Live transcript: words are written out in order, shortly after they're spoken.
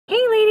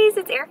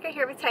Rebecca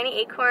here with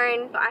Tiny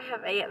Acorn. I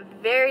have a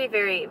very,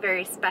 very,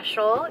 very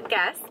special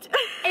guest.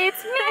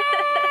 It's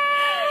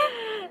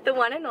me! The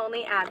one and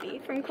only Abby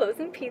from Clothes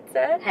and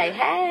Pizza. Hey,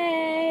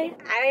 hey!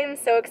 I am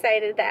so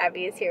excited that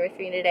Abby is here with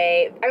me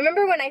today. I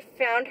remember when I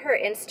found her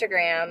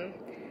Instagram,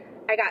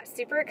 I got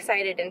super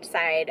excited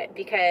inside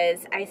because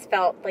I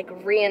felt like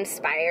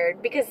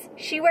re-inspired because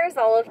she wears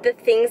all of the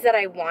things that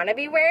I want to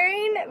be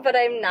wearing, but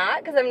I'm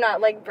not because I'm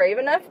not like brave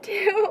enough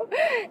to.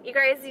 You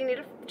guys, you need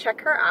to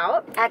check her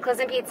out. At Clothes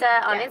and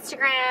Pizza on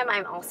Instagram.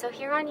 I'm also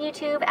here on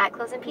YouTube at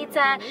Clothes and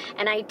Pizza,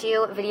 and I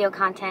do video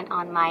content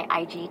on my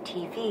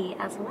IGTV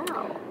as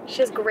well.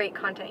 She has great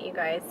content, you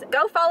guys.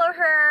 Go follow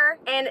her.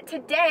 And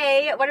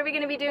today, what are we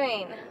going to be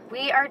doing?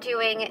 We are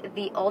doing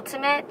the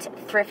ultimate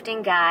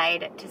thrifting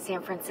guide to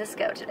San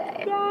Francisco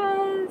today.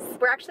 Yes!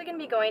 We're actually going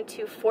to be going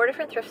to 4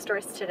 different thrift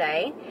stores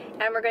today,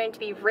 and we're going to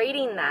be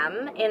rating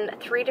them in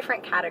 3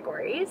 different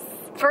categories.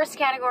 First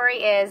category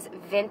is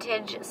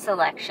vintage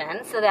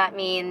selection, so that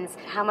means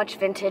how much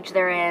vintage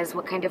there is,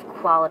 what kind of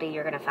quality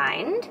you're going to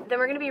find. Then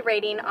we're going to be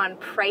rating on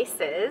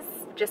prices,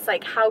 just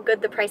like how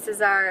good the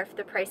prices are, if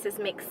the prices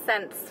make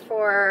sense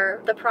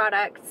for the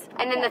products.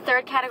 And then the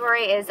third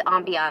category is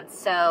ambiance,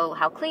 so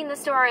how clean the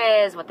store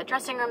is, what the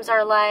dressing rooms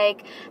are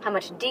like, how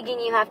much digging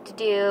you have to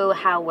do,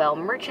 how well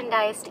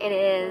merchandised it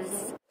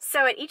is.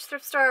 So at each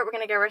thrift store, we're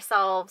going to give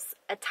ourselves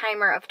a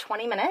timer of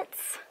 20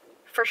 minutes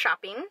for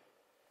shopping.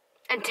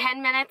 And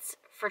 10 minutes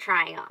for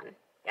trying on.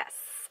 Yes.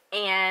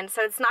 And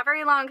so it's not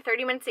very long,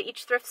 30 minutes at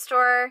each thrift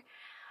store.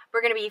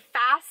 We're going to be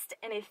fast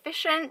and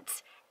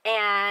efficient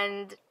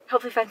and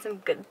hopefully find some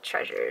good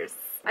treasures.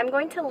 I'm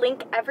going to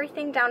link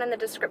everything down in the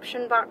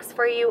description box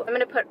for you. I'm going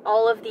to put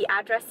all of the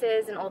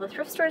addresses and all the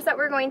thrift stores that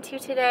we're going to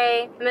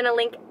today. I'm going to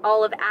link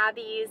all of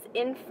Abby's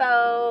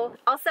info.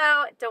 Also,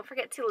 don't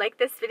forget to like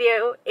this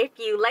video if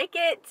you like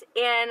it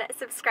and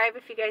subscribe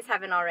if you guys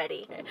haven't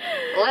already.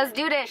 Let's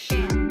do this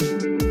shit.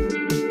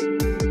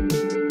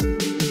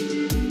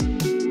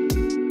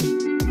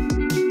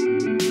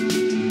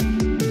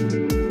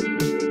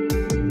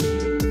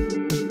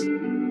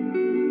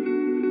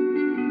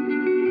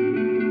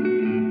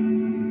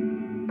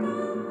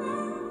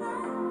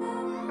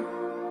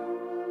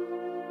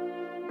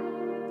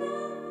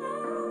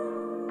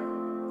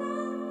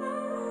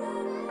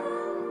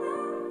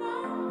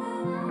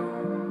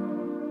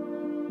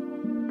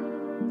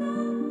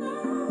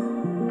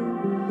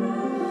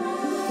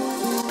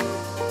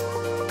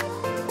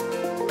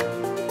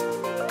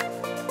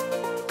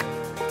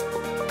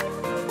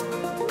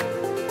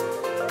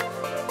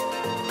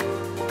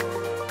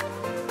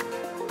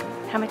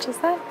 How much is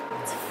that?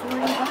 It's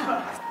 $40.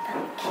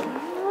 That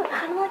cute.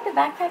 Kind of like the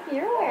backpack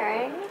you're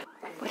wearing.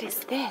 What is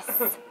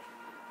this?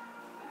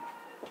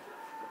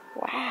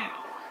 Wow.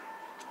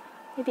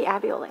 Maybe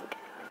Abby will link.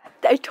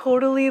 I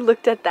totally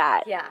looked at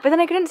that. Yeah. But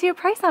then I couldn't see a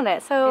price on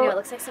it, so. I know, it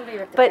looks like somebody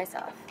ripped the price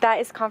off. That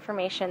is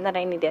confirmation that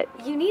I need it.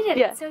 You need it.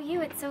 Yeah. It's so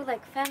you. It's so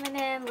like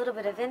feminine, a little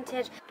bit of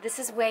vintage. This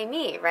is way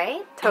me,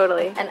 right?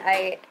 Totally. And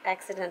I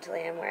accidentally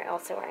am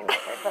also wearing this,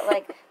 but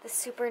like the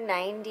super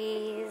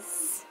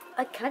 90s.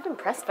 I'm kind of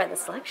impressed by the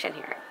selection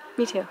here.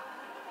 Me too.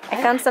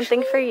 I found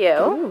something for you.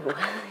 Ooh.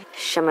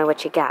 Show me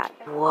what you got.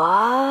 Whoa.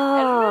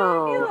 I don't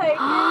know if you like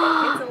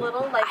it. It's a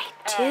little like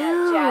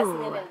do.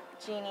 jasmine and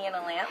genie in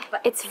a lamp.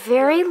 But It's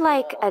very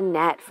like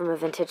Annette from A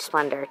Vintage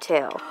Splendor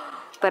too.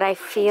 But I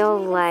feel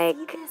like...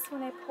 see this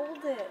when I pulled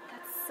it.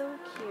 That's so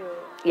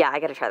cute. Yeah, I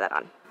gotta try that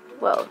on.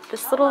 Whoa,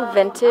 this little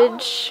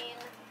vintage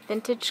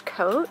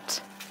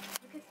coat.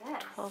 Look at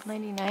that.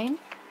 $12.99. Halloween.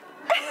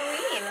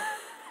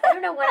 I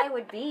don't know what I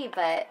would be,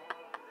 but...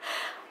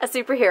 A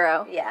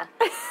superhero. Yeah.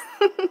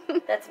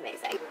 That's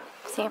amazing.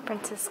 San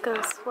Francisco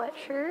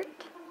sweatshirt.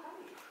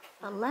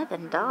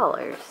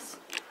 $11.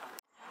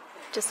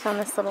 Just found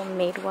this little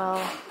Madewell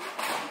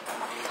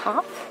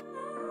top.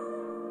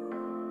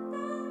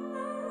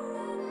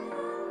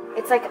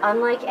 It's like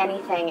unlike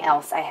anything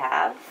else I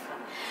have.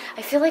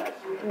 I feel like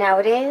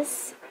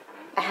nowadays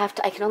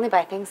I can only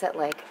buy things that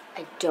like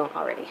I don't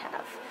already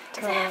have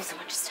because I have so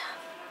much stuff.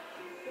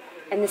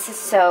 And this is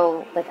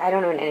so like I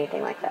don't own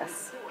anything like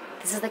this.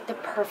 This is like the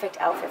perfect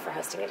outfit for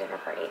hosting a dinner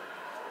party.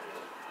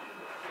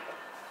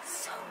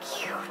 So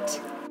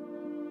cute.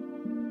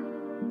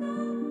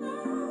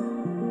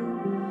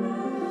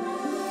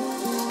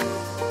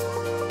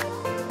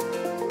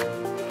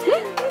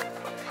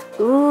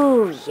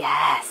 Ooh,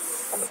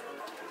 yes.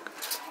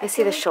 I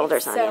see the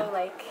shoulders on you. So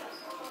like,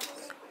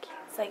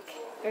 it's like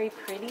very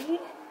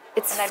pretty.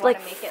 It's and like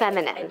make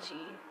feminine. It, like, edgy.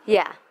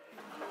 Yeah.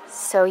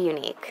 So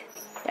unique.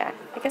 Yeah,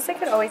 I guess I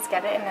could always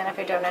get it, and then if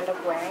I don't end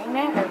up wearing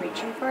it or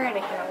reaching for it,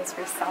 I can always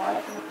resell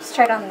it. Just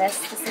tried on this.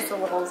 This is a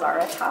little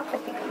Zara top. I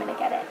think I'm gonna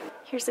get it.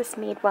 Here's this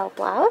Madewell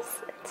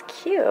blouse. It's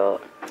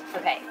cute.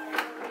 Okay,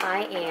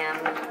 I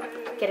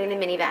am getting the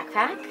mini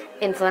backpack,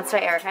 influenced by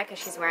Erica, because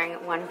she's wearing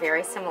one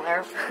very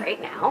similar right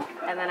now.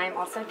 And then I'm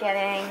also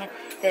getting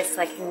this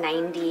like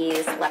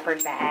 90s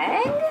leopard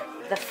bag,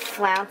 the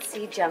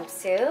flouncy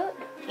jumpsuit,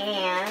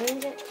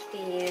 and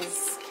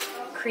these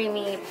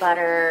creamy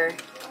butter,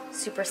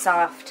 super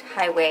soft,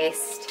 high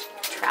waist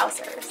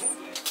trousers.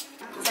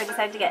 So I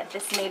decided to get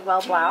this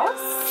Madewell blouse.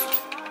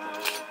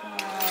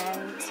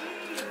 And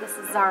this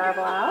Zara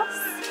blouse.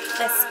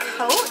 This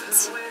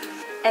coat.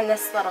 And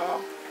this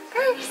little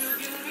purse.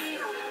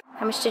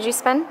 How much did you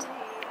spend?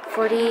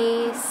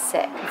 42.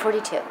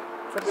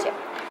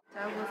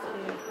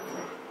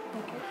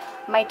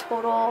 My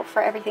total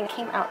for everything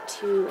came out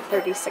to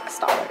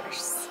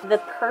 $36. The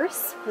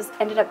purse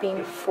ended up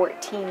being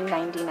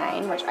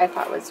 $14.99, which I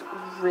thought was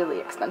really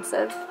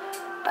expensive,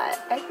 but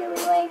I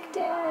really liked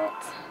it.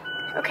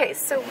 Okay,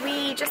 so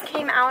we just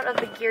came out of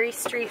the Geary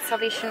Street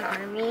Salvation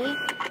Army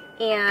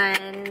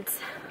and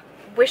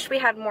wish we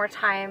had more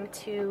time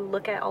to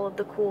look at all of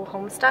the cool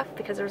home stuff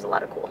because there's a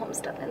lot of cool home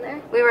stuff in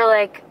there. We were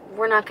like,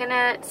 we're not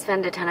gonna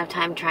spend a ton of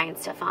time trying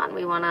stuff on.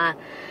 We wanna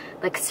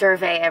like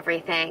survey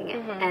everything,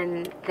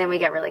 and then we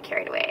get really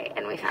carried away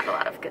and we found a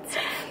lot of good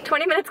stuff.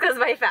 20 minutes goes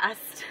by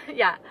fast.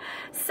 Yeah.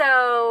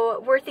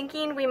 So we're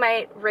thinking we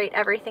might rate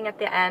everything at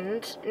the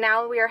end.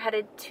 Now we are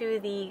headed to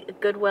the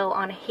Goodwill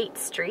on Haight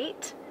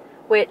Street,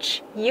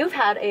 which you've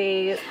had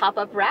a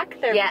pop-up rack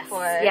there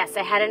before. Yes,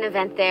 I had an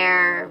event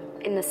there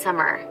in the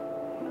summer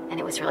and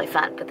it was really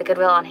fun. But the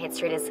Goodwill on Haight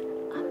Street is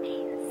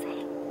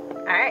amazing.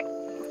 All right,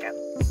 let's go.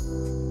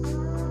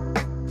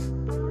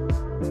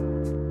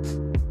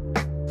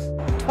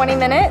 20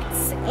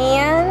 minutes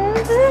and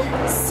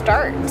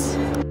start.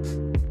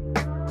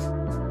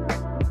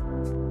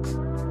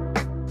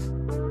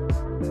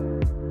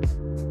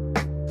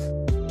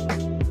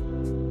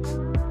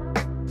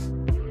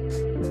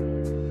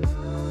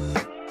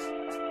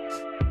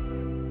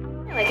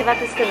 What I like about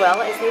this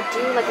Goodwill is they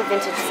do like a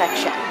vintage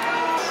section.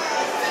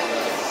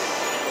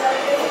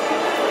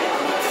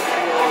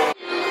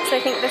 So I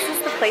think this is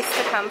the place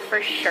to come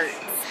for shirts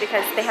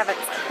because they have a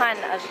ton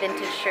of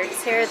vintage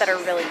shirts here that are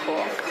really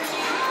cool.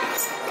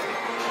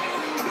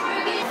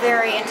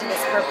 Very into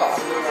this purple.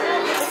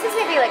 This is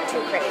maybe like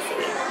too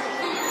crazy.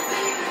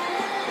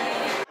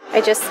 I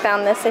just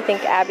found this. I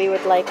think Abby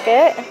would like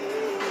it.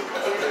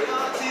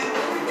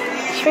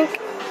 Shrink.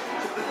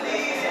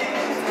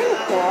 It's pretty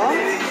cool.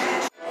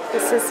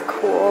 This is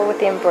cool with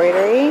the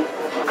embroidery,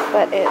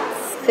 but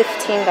it's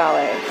 $15.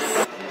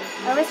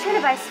 I always try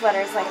to buy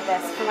sweaters like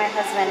this for my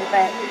husband,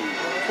 but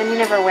then he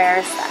never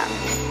wears them.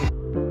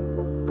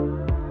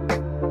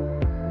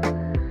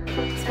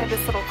 So I have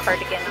this little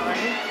cardigan on.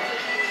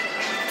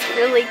 It's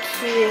really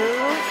cute,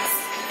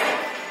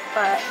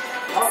 but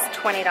it's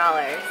 $20.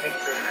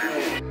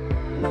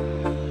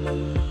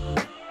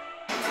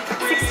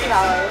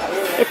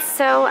 $60. It's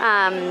so,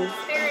 It's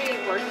very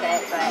worth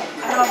it, but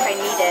I don't know if I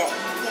need it,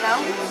 you know?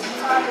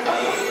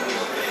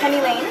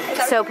 Penny Lane? Is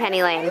that so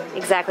Penny Lane.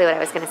 Exactly what I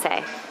was going to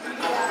say.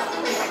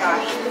 Oh my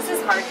gosh, this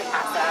is hard to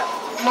pass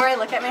up. The more I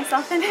look at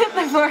myself in it,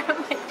 the more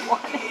I'm like,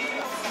 want it.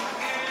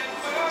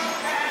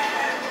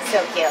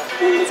 So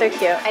cute. So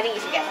cute. I think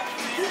you should get it.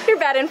 You're a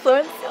bad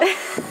influence.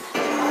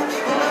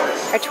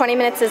 Our 20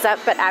 minutes is up,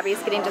 but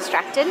Abby's getting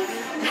distracted.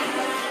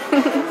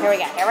 Here we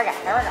go.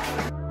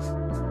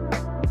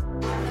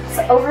 It's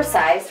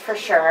oversized for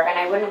sure, and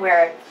I wouldn't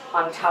wear it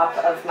on top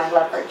of my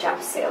leopard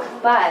jumpsuit,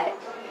 but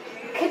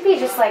it could be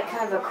just like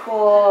kind of a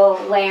cool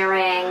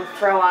layering,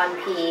 throw-on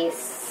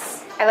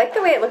piece. I like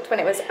the way it looked when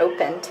it was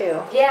open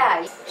too.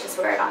 Yeah, just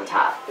wear it on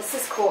top. This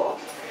is cool.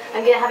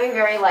 I'm having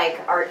very like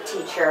art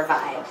teacher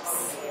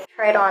vibes.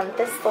 Tried on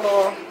this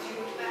little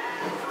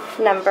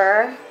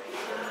number,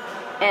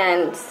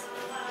 and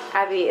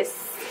Abby is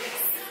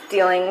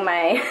stealing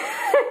my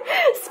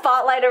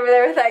spotlight over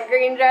there with that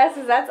green dress.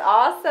 That's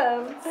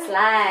awesome.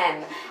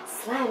 Slime.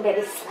 Slime,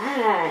 baby,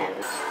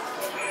 slime.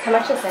 How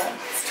much is it?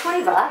 It's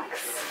 $20.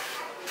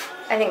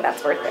 I think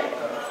that's worth it.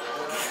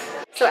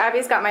 So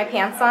Abby's got my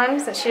pants on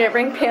since she didn't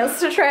bring pants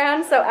to try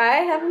on, so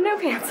I have no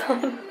pants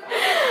on.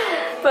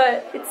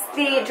 But it's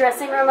the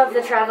dressing room of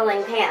the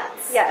traveling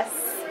pants. Yes.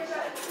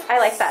 I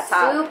like that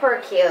top.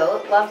 Super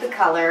cute. Love the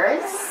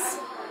colors.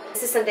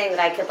 This is something that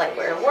I could like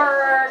wear to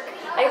work.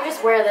 I could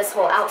just wear this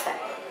whole outfit.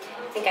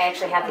 I think I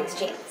actually have these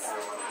jeans.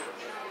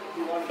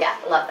 Yeah,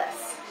 love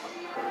this.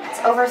 It's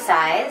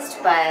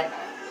oversized, but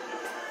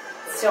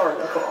it's still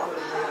really cool.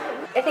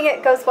 I think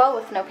it goes well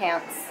with no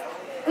pants.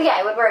 Yeah,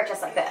 I would wear it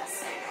just like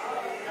this.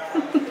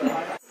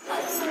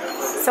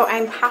 So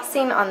I'm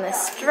passing on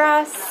this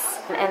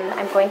dress, and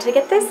I'm going to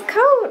get this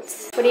coat.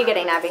 What are you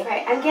getting, Abby?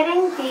 Right, I'm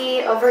getting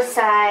the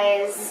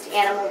oversized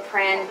animal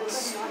print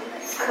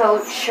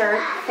coat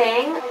shirt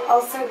thing.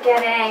 Also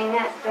getting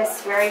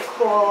this very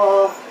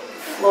cool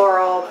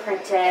floral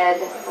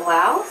printed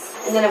blouse.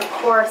 And then of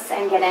course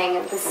I'm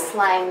getting the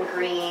slime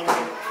green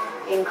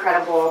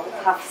incredible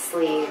puff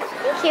sleeve.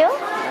 Thank you.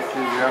 Thank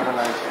you. You have a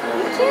nice day.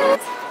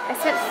 Thank you. I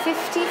spent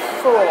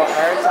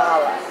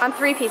 $54 on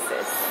 3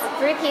 pieces.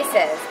 3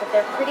 pieces, but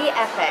they're pretty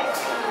epic.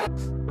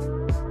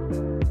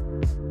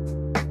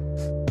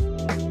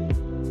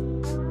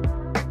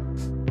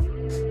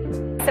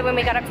 So when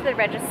we got up to the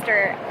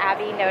register,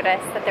 Abby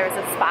noticed that there was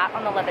a spot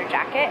on the leather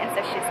jacket, and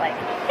so she's like,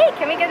 hey,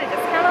 can we get a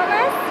discount on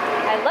this?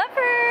 I love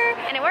her.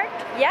 And it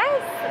worked?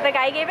 Yes. The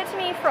guy gave it to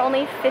me for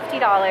only $50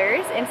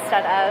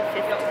 instead of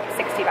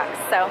 $60.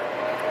 So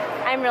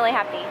I'm really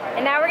happy.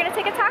 And now we're gonna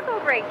take a taco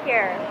break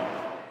here.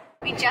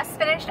 We just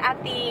finished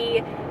at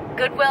the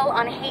Goodwill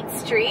on Haight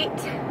Street.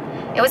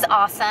 It was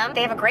awesome.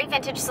 They have a great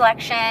vintage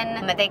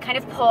selection. They kind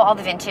of pull all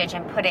the vintage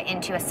and put it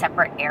into a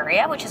separate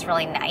area, which is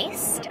really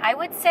nice. I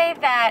would say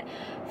that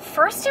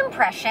first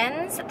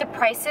impressions, the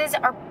prices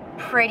are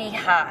pretty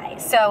high.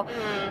 So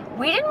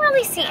we didn't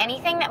really see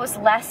anything that was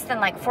less than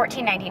like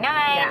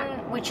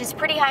 $14.99, which is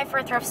pretty high for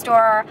a thrift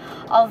store.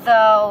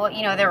 Although,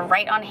 you know, they're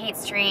right on Haight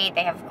Street.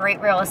 They have great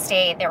real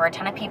estate. There were a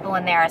ton of people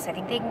in there, so I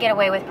think they can get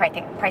away with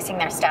pricing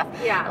their stuff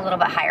a little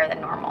bit higher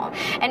than normal.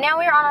 And now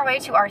we're on our way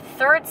to our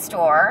third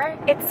store.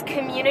 It's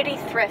Community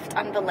Thrift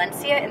on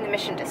Valencia in the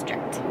Mission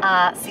District.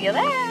 See you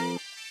there.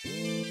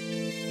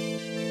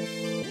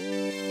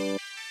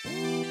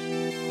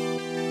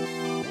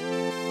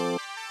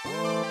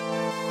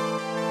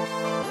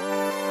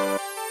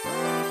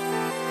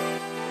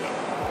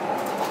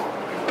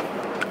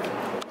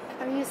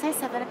 Size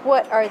 7.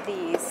 What are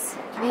these?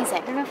 Amazing.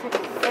 I don't know if I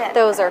can fit.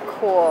 Those are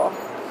cool.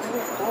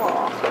 Really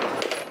cool.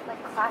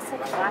 Like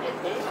classic black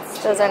boots.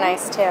 Those are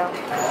nice too. So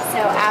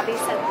Abby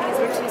said these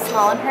were too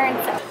small on her,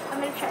 and so I'm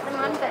gonna try them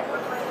on, but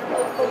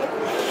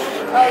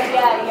oh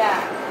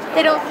yeah.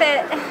 They don't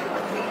fit.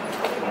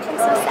 I'm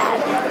so sad.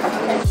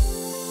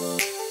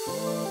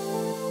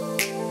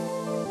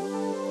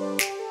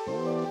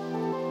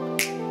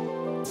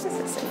 This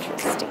is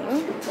interesting.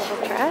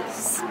 Little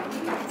dress.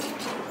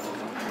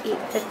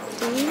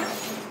 $8.50.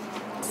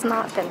 It's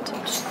not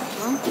vintage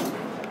though.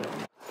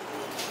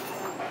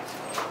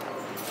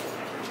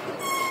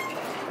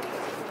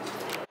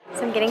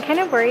 So I'm getting kind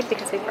of worried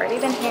because we've already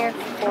been here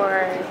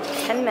for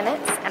 10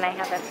 minutes and I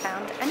haven't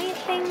found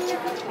anything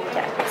yet.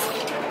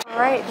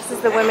 Alright, this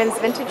is the women's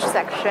vintage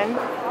section.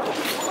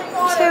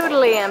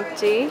 Totally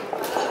empty.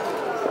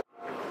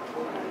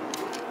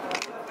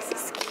 This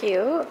is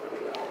cute.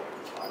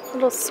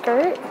 Little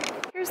skirt.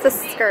 Here's the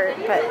skirt,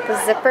 but the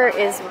zipper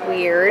is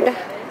weird,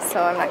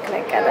 so I'm not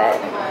gonna get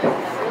it.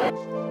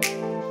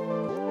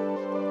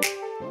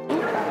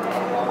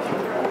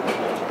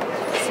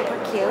 Super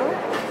cute.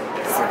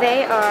 So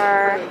they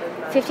are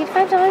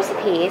 $55 a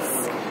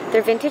piece.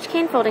 They're vintage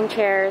cane folding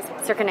chairs,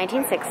 circa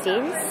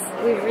 1960s.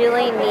 We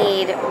really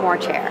need more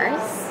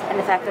chairs, and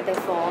the fact that they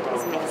fold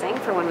is amazing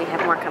for when we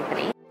have more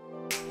company.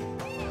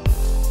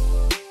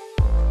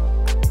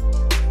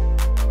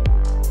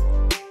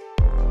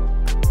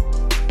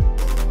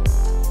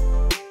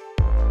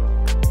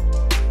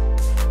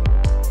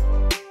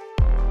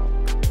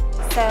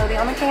 So the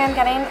only thing I'm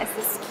getting is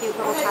this cute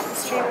little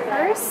tapestry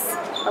purse.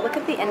 But look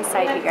at the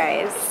inside, you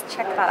guys.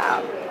 Check that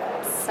out.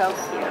 It's so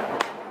cute.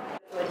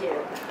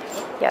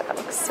 Yeah, that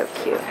looks so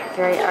cute.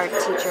 Very art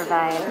teacher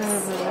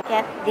vibes.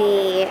 Get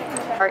the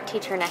art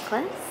teacher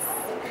necklace.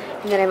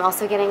 And then I'm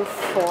also getting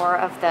 4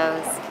 of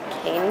those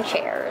cane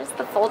chairs,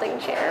 the folding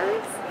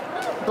chairs.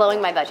 Blowing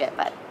my budget,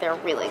 but they're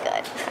really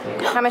good.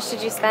 How much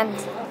did you spend?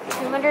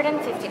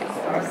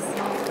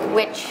 $250,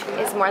 which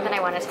is more than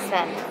I wanted to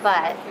spend.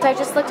 But so I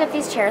just looked at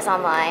these chairs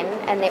online,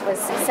 and it was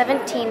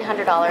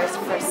 $1,700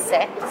 for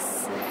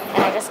 6,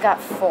 and I just got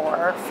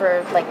 4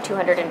 for like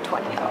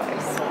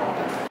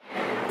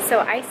 $220. So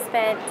I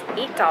spent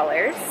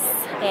 $8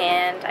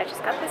 and I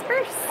just got this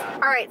purse.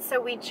 All right, so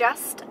we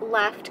just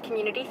left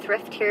Community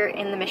Thrift here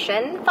in the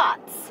Mission.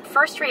 Thoughts?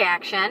 First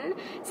reaction,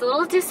 it's a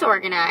little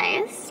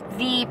disorganized.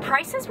 The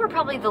prices were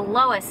probably the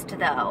lowest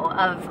though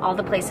of all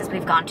the places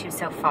we've gone to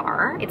so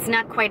far. It's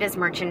not quite as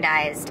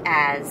merchandised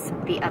as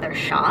the other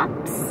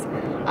shops.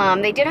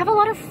 They did have a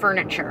lot of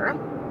furniture,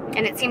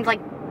 and it seemed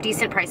like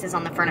decent prices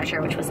on the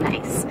furniture, which was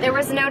nice. There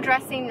was no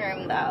dressing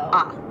room though.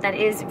 That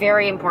is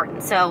very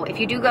important. So if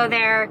you do go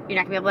there, you're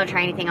not gonna be able to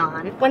try anything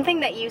on. One thing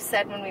that you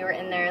said when we were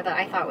in there that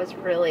I thought was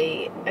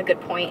really a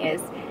good point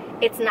is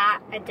it's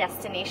not a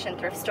destination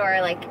thrift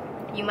store. Like,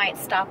 you might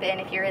stop in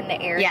if you're in the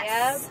area.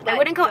 Yes, I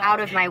wouldn't go out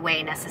of my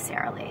way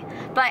necessarily.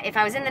 But if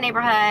I was in the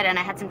neighborhood and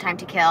I had some time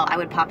to kill, I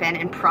would pop in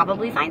and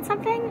probably find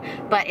something.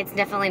 But it's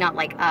definitely not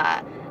like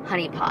a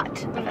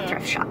honeypot of a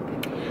thrift shop.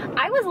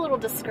 I was a little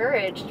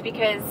discouraged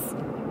because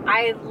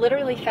I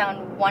literally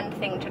found one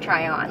thing to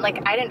try on.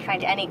 Like, I didn't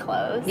find any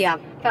clothes. Yeah.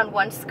 Found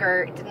one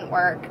skirt, it didn't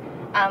work.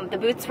 The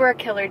boots were a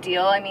killer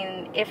deal. I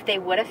mean, if they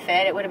would have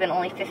fit, it would have been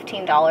only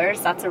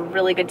 $15. That's a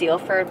really good deal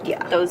for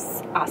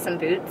those awesome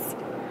boots.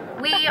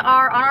 We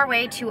are on our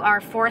way to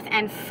our 4th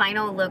and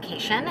final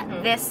location.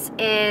 This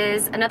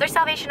is another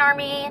Salvation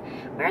Army.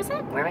 Where is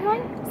it? Where are we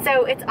going?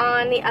 So it's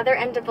on the other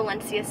end of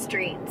Valencia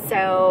Street.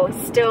 So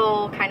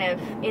still kind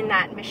of in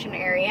that Mission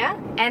area.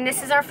 And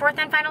this is our 4th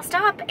and final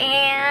stop,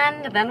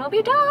 and then we'll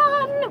be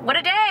done. What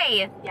a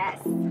day.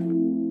 Yes.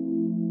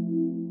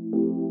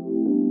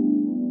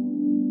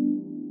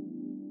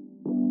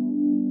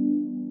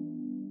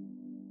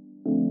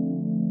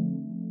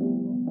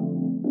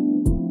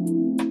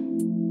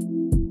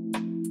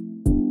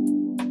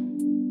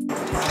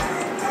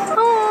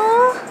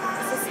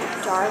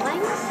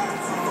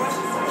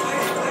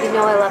 You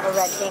know I love a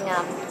red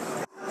gingham.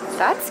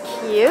 That's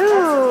cute.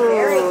 That's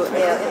very cute.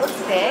 It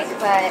looks big,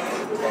 but I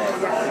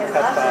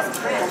love this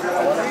print.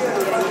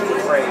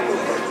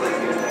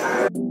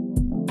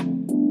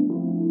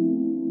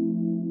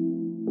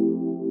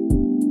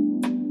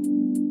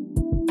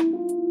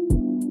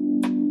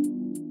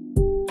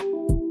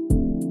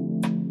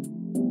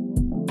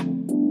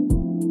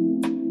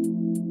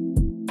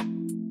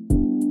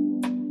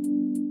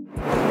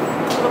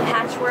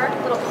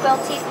 patchwork, little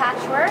quilty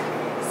patchwork,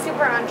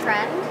 super on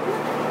trend.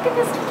 Look at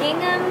this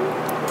gingham,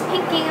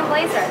 pink gingham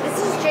blazer. This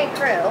is J.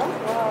 Crew,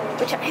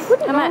 which I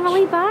wouldn't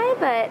normally buy,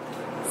 but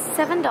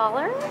 $7.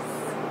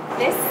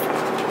 This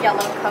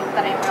yellow coat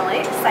that I'm really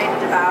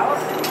excited about.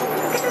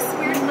 Look at this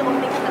weird little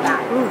thing in the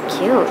back. Ooh,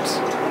 cute.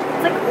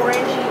 It's like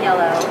orangey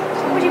yellow.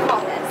 What would you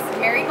call this?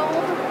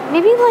 Marigold?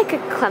 Maybe like a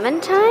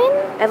clementine?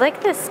 I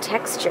like this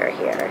texture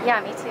here.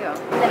 Yeah, me too.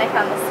 And then I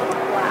found this little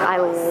blouse. I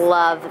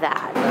love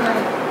that.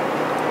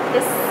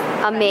 This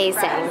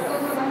amazing.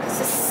 This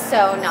is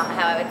so not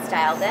how I would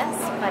style this,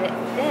 but it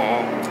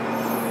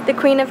fit. The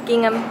Queen of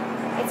Gingham.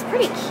 It's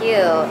pretty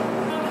cute.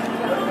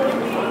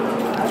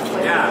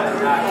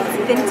 It's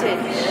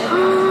vintage.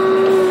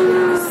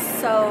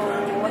 So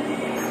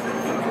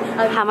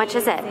how much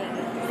is it? $7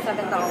 and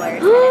it's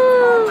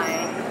all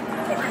mine.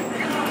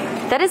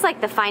 That is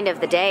like the find of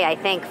the day, I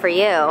think, for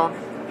you.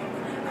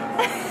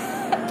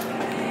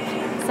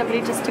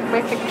 Somebody just took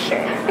my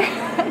picture.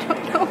 I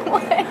don't know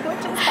what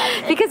just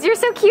happened. Because you're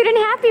so cute and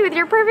happy with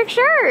your perfect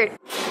shirt.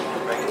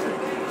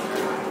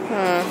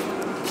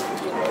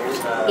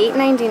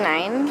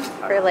 $8.99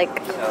 for like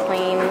a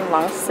plain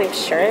long sleeve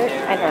shirt.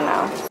 I don't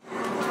know.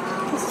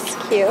 This is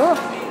cute.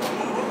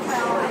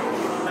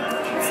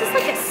 This is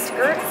like a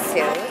skirt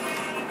suit.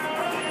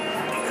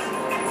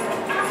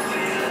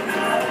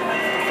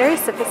 Very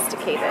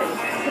sophisticated.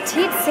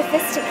 Petite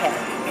sophisticate.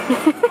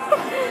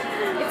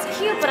 It's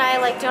cute, but I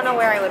like don't know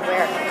where I would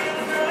wear it.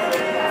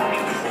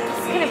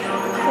 It's kind of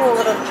cool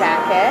little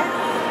jacket.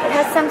 It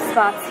has some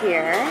spots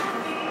here.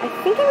 I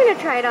think I'm gonna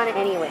try it on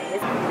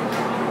anyways.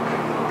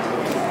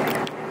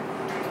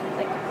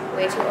 Like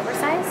way too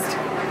oversized.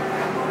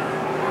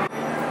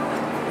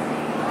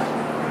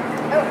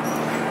 Oh,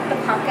 the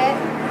pocket.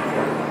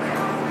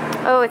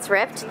 Oh, it's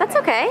ripped. That's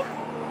okay.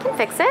 Can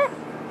fix it.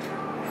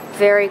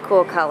 Very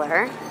cool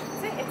color.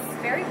 It's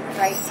very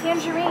bright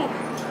tangerine.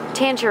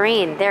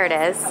 Tangerine, there it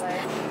is.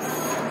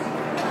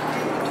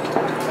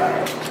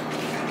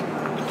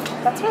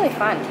 That's really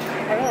fun.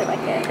 I really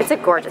like it. It's a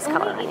gorgeous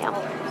color, I know.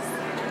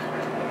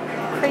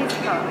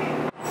 Crazy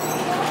color.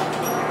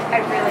 I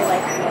really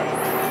like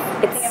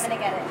this. I think I'm gonna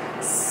get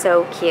it.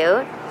 So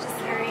cute. Just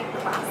very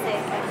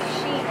classic and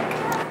chic.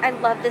 I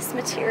love this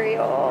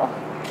material.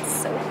 It's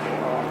so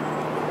cool.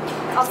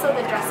 Also,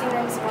 the dressing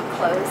rooms were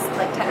closed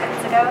like 10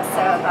 minutes ago,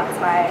 so that's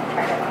why I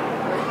tried it on.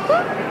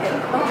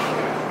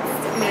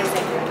 It's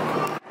amazing.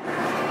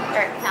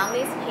 Alright, found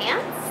these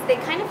pants. They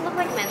kind of look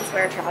like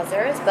menswear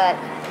trousers, but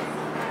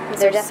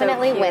they're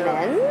definitely so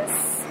women's.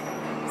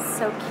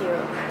 So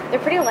cute. They're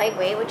pretty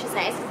lightweight, which is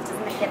nice because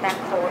it doesn't get that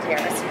cold here,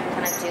 so you can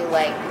kind of do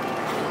like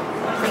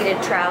pleated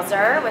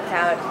trouser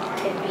without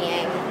it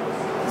being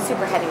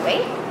super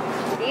heavyweight.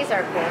 These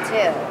are cool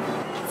too.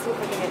 Let's see if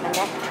we can do the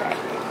neck trick.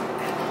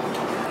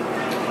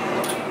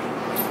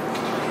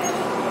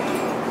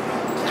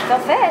 They'll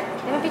fit.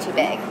 They won't be too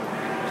big.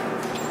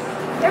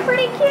 They're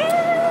pretty cute.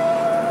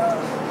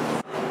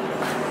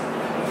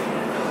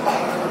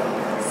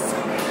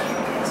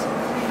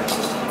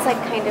 It's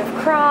like kind of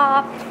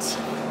cropped.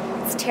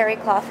 It's terry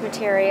cloth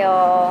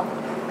material.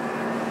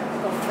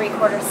 Little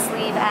 3/4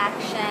 sleeve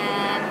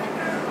action.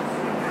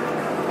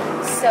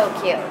 So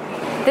cute.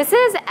 This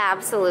is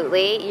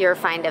absolutely your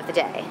find of the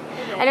day.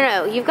 I don't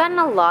know, you've gotten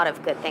a lot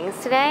of good things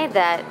today.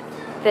 That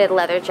the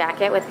leather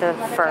jacket with the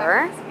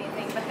fur.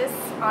 But this,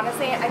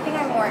 honestly, I think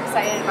I'm more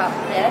excited about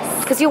this.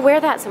 Because you'll wear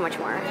that so much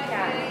more.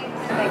 Yeah.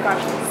 Oh my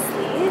gosh, the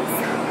sleeves.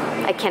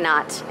 I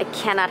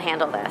cannot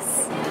handle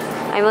this.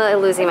 I'm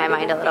losing my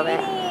mind a little bit.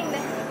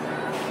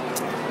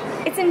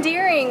 It's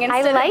endearing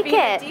instead of being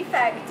a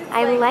defect. It's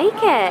I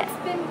like it. It's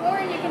been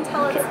worn, you can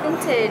tell it's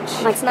vintage.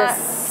 Like it's the not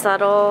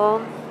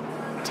subtle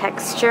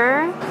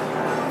texture.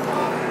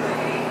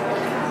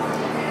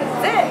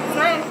 That's it. It's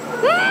mine.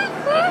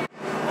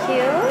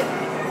 Cute.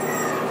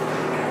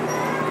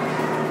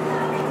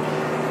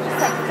 Just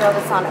like throw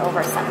this on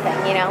over something,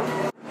 you know?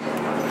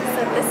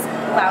 So this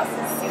blouse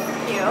is super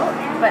cute,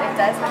 but it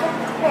does have a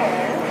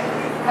tear.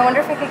 I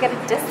wonder if I could get a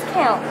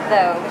discount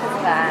though because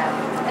of that.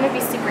 And it'd be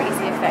super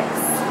easy to fix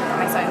on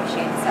my sewing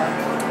machine, so.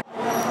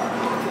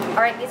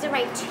 Alright, these are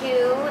my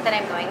two that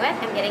I'm going with.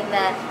 I'm getting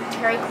the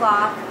terry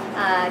cloth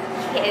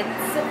kids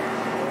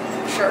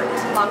shirt,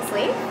 long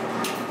sleeve.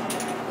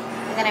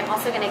 And then I'm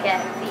also going to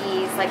get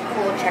these like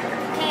cool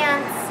checkered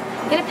pants.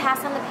 I'm going to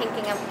pass on the pink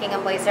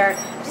gingham blazer.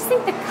 I just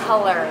think the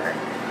color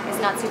is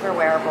not super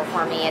wearable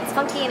for me. It's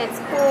funky and it's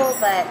cool,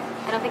 but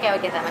I don't think I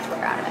would get that much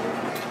wear out of it.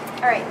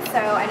 Alright, so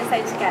I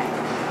decided to get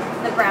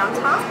the brown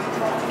top.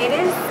 It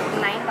is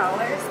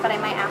 $9, but I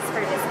might ask for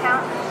a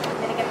discount. I'm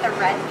going to get the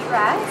red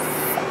dress.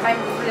 I'm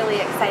really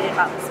excited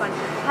about this one.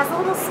 It has a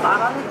little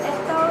spot on it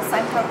though, so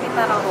I'm hoping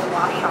that it'll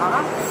wash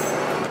off.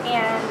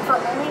 And for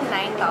only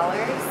 $9,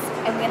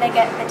 I'm going to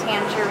get the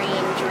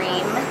Tangerine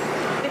Dream.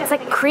 It's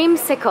like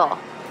creamsicle.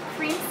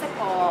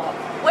 Creamsicle.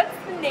 What's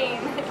the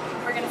name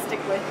we're going to stick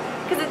with?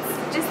 Because it's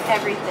just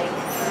everything.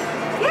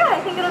 Yeah,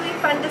 I think it'll be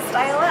fun to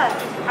style up.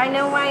 I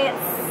know why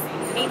it's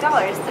 $8.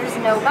 There's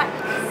no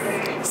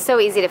buttons. So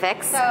easy to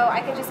fix. So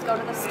I could just go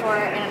to the store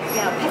and,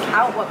 you know, pick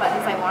out what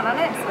buttons I want on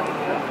it.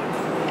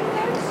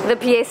 So. The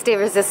pièce de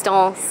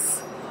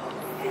résistance.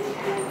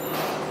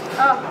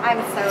 Oh, I'm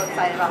so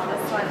excited about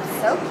this one.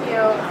 It's so cute.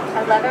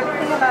 I love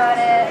everything about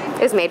it.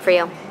 It was made for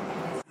you.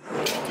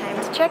 Time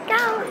to check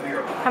out.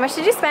 How much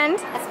did you spend?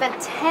 I spent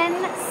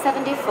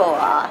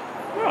 $10.74.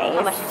 Nice.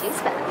 How much did you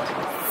spend?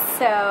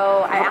 So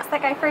I asked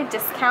that guy for a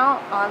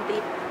discount on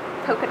the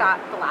polka dot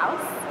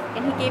blouse,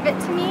 and he gave it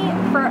to me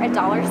for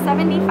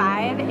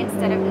 $1.75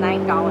 instead of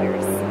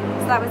 $9.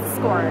 So that was the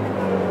score.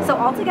 So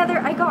altogether,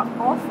 I got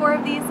all 4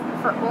 of these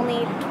for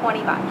only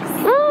 20 bucks.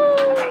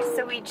 Okay,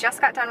 so we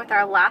just got done with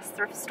our last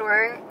thrift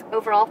store.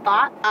 Overall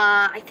thought?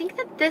 I think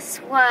that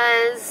this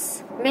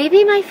was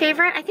maybe my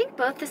favorite. I think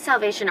both the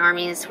Salvation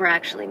Armies were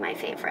actually my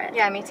favorite.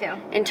 Yeah, me too.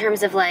 In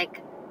terms of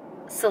like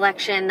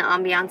selection, the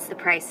ambiance, the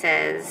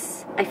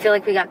prices. I feel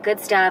like we got good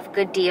stuff,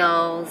 good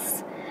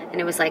deals, and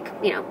it was like,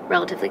 you know,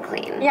 relatively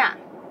clean. Yeah,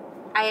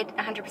 I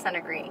 100%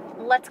 agree.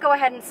 Let's go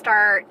ahead and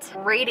start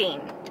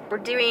rating. We're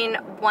doing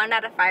 1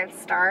 out of 5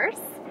 stars.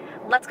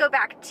 Let's go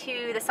back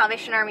to the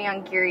Salvation Army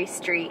on Geary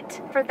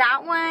Street. For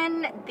that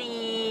one,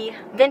 the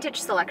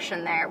vintage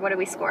selection there, what did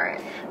we score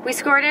it? We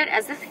scored it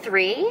as a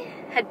 3.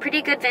 Had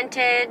pretty good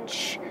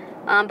vintage,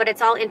 but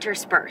it's all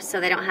interspersed, so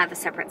they don't have a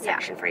separate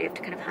section for you. You have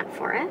to kind of hunt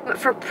for it. But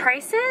for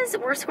prices,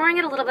 we're scoring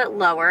it a little bit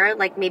lower,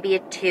 like maybe a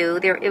 2.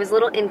 It was a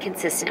little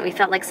inconsistent. We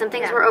felt like some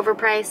things were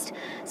overpriced,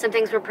 some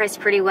things were priced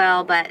pretty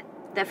well, but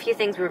the few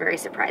things we were very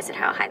surprised at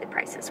how high the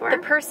prices were. The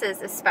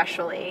purses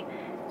especially.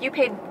 You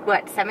paid,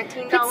 what,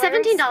 $17? Paid $17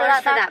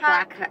 for that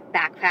black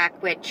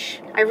backpack, which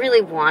I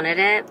really wanted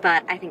it,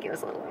 but I think it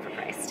was a little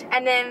overpriced.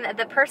 And then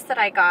the purse that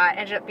I got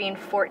ended up being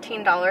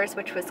 $14,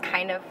 which was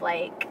kind of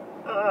like,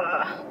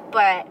 ugh,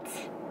 but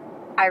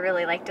I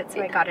really liked it,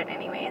 so I got it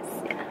anyways.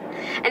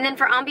 Yeah. And then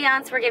for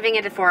Ambiance, we're giving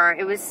it a 4.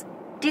 It was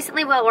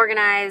decently well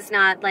organized,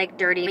 not like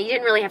dirty. You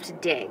didn't really have to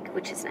dig,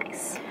 which is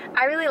nice.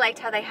 I really liked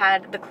how they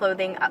had the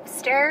clothing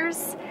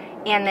upstairs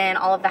and then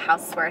all of the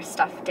houseware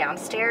stuff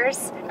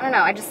downstairs. I don't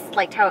know, I just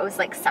liked how it was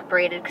like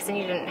separated, because then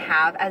you didn't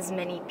have as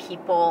many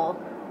people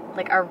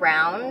like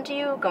around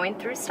you going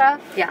through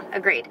stuff. Yeah,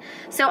 agreed.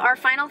 So our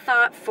final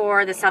thought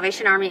for the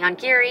Salvation Army on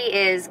Geary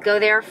is go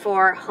there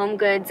for home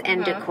goods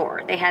and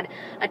decor. They had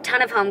a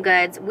ton of home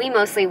goods. We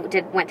mostly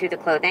went through the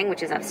clothing,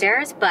 which is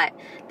upstairs, but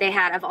they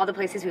had, of all the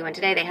places we went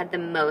today, they had the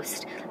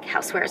most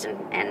housewares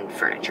and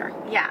furniture.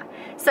 Yeah,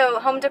 so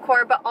home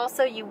decor, but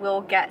also you will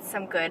get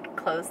some good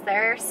clothes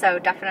there, so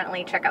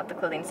definitely check out the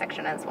clothing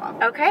section as well.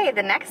 Okay,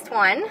 the next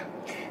one.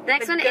 The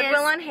next one is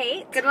Goodwill on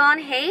Haight. Goodwill on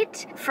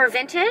Haight. For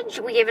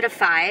vintage, we gave it a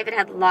 5. It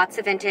had lots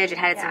of vintage. It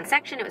had its own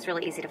section. It was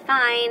really easy to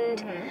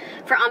find.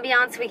 For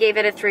Ambiance, we gave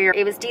it a 3.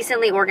 It was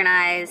decently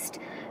organized,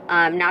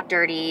 not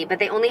dirty, but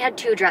they only had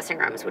 2 dressing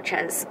rooms, which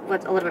was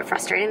a little bit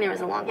frustrating. There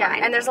was a long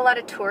line. And there's a lot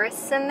of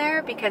tourists in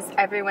there because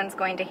everyone's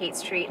going to Haight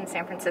Street in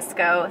San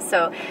Francisco,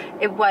 so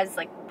it was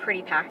like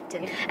pretty packed.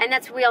 And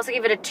we also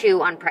gave it a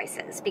 2 on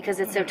prices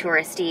because it's so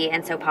touristy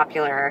and so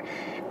popular.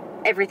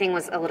 Everything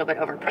was a little bit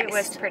overpriced. It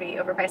was pretty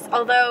overpriced.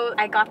 Although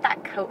I got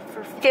that coat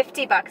for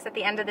 50 bucks at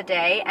the end of the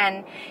day,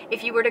 and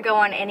if you were to go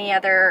on any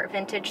other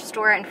vintage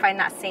store and find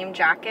that same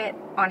jacket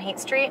on Haight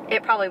Street,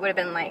 it probably would have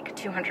been like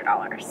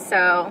 $200.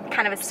 So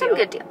kind of a steal. Some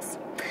good deals.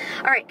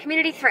 All right,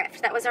 Community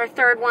Thrift. That was our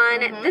 3rd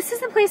one. This is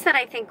the place that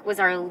I think was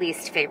our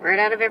least favorite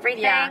out of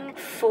everything. Yeah.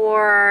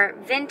 For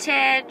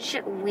vintage,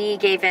 we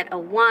gave it a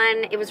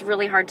 1. It was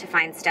really hard to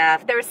find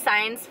stuff. There were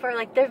signs for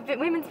like the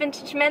women's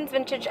vintage, men's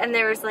vintage, and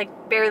there was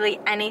like barely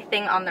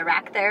anything on the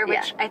rack there,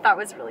 which I thought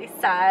was really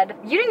sad.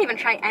 You didn't even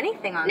try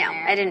anything on there. No,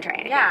 I didn't try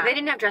anything. Yeah. They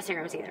didn't have dressing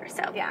rooms either,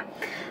 so.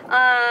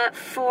 Yeah.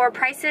 For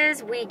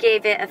prices, we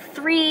gave it a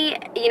 3.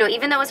 You know,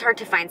 even though it was hard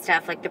to find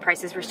stuff, like the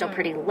prices were still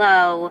pretty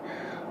low.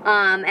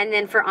 And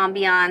then for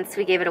Ambiance,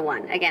 we gave it a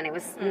 1. Again, it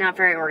was not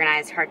very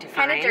organized, hard to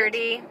find. Kind of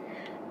dirty.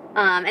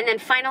 And then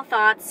final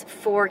thoughts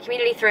for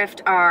Community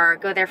Thrift are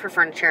go there for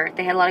furniture.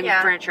 They had a lot of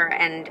good furniture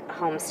and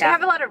home stuff. They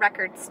have a lot of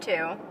records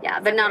too. Yeah,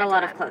 but not a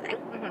lot of clothing.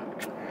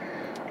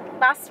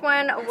 Last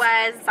one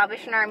was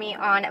Salvation Army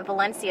on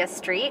Valencia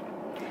Street.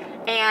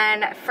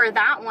 And for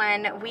that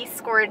one, we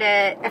scored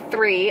it a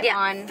 3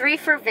 on... 3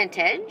 for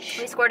vintage.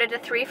 We scored it a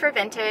 3 for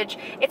vintage.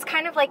 It's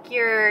kind of like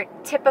your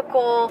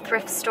typical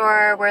thrift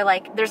store where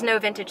like there's no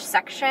vintage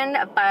section,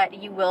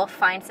 but you will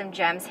find some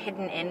gems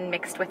hidden in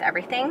mixed with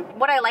everything.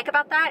 What I like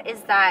about that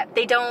is that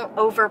they don't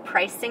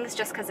overprice things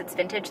just because it's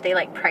vintage. They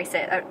like price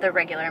it at the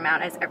regular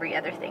amount as every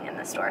other thing in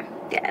the store.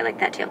 Yeah, I like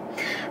that too.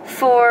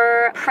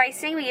 For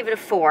pricing, we gave it a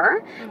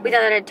 4. We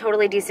thought it had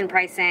totally decent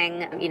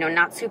pricing, you know,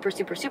 not super,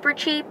 super, super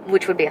cheap,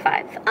 which would be a 5.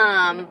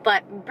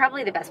 But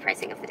probably the best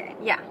pricing of the day.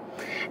 Yeah.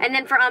 And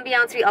then for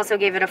Ambiance, we also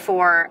gave it a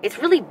 4. It's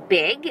really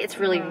big. It's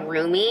really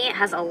roomy. It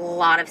has a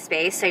lot of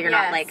space, so you're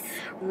not like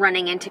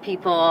running into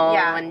people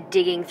and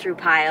digging through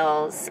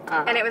piles.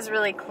 And it was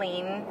really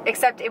clean,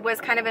 except it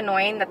was kind of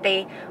annoying that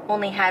they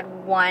only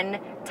had 1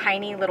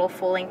 tiny little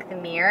full-length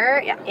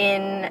mirror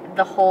in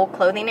the whole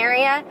clothing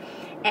area,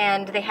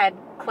 and they had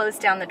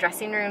closed down the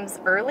dressing rooms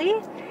early.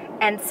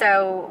 And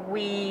so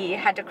we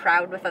had to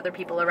crowd with other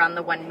people around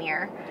the one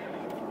mirror.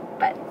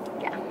 But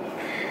yeah.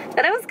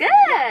 But it was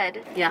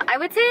good. Yeah, I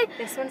would say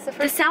This one's the the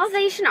first.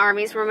 Salvation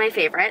Armies were my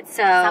favorite.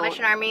 So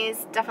Salvation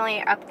Army's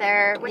definitely up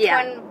there. Which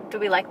Yeah. one do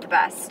we like the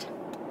best?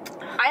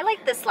 I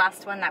like this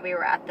last one that we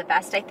were at the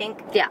best, I think.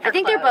 yeah, I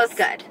think they're both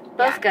good.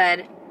 Both Yeah.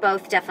 good.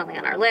 Both definitely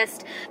on our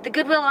list. The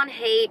Goodwill on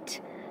Haight.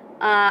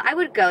 I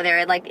would go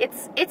there. Like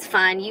it's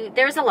fun.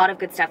 There's a lot of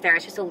good stuff there.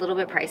 It's just a little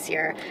bit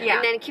pricier. Yeah.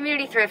 And then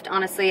Community Thrift,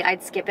 honestly,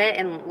 I'd skip it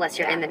unless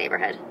you're in the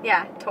neighborhood.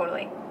 Yeah,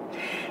 totally.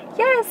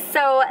 Yes,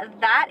 so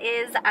that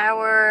is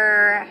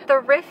our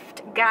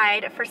thrift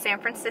guide for San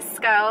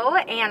Francisco,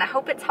 and I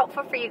hope it's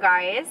helpful for you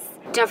guys.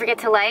 Don't forget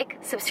to like,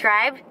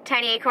 subscribe,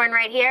 Tiny Acorn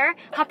right here.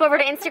 Hop over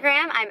to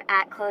Instagram. I'm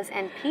at Clothes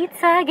and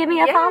Pizza. Give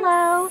me a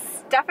follow.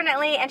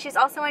 Definitely, and she's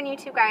also on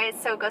YouTube, guys,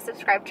 so go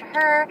subscribe to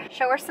her.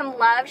 Show her some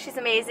love. She's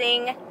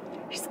amazing.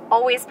 She's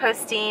always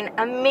posting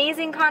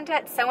amazing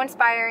content, so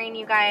inspiring,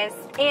 you guys.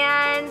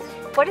 And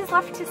what is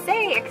left to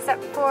say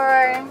except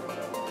for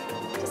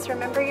just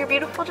remember you're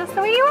beautiful just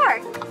the way you are.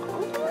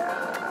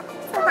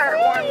 All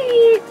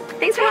right.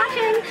 Thanks for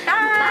watching.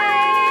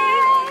 Bye.